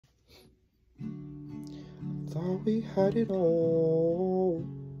Thought we had it all,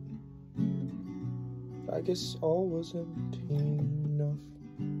 but I guess all wasn't enough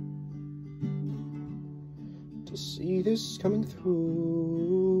to see this coming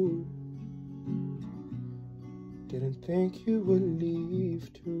through. Didn't think you would leave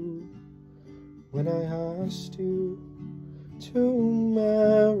too when I asked you to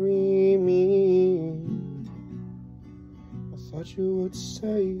marry me. I thought you would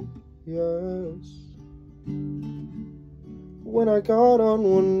say yes. When I got on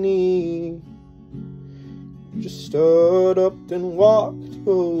one knee, you just stood up and walked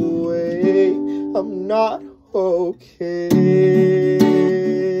away. I'm not okay.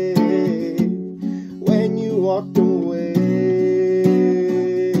 When you walked away,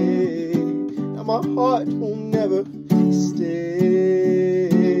 now my heart will never stay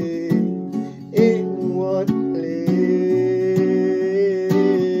in one place,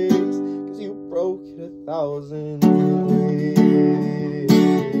 'cause you broke it 1,000 ways.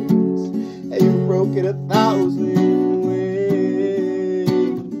 Yeah, you broke it 1,000 ways.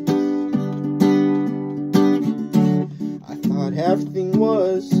 I thought everything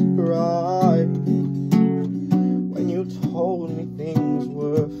was right when you told me things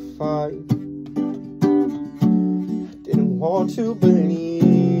were fine. I didn't want to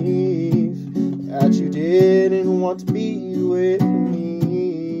believe that you didn't want to be with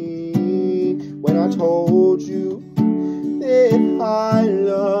me when I told you that I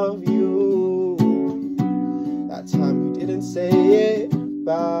love you. That time you didn't say it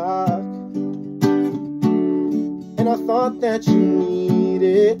back, and I thought that you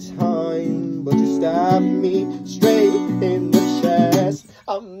needed time, but you stabbed me straight in the chest.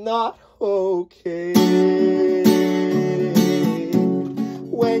 I'm not okay.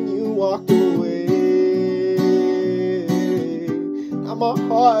 When you walked away, now my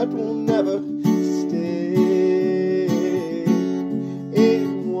heart will never stay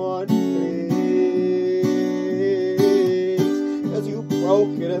in one place, 'cause you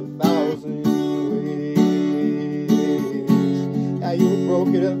broke it 1,000 ways. Yeah, you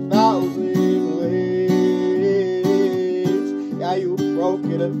broke it 1,000 ways. Yeah, you broke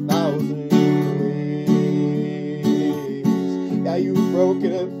it 1,000 ways. Yeah, you broke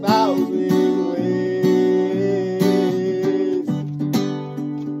it 1,000 ways.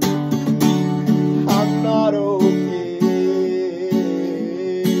 I'm not okay,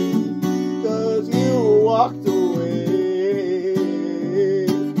 'cause you walked away.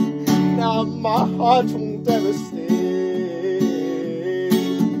 Now my heart won't ever stay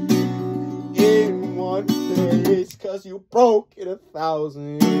in one place, 'cause you broke it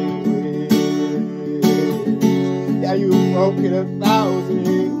 1,000 ways. Yeah, you broke it 1,000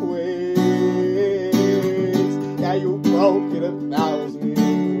 ways. Yeah, you broke it 1,000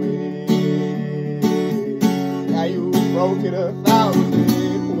 ways. Yeah, you broke it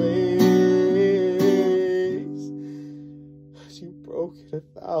 1,000 ways. You broke it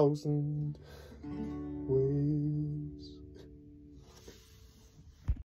 1,000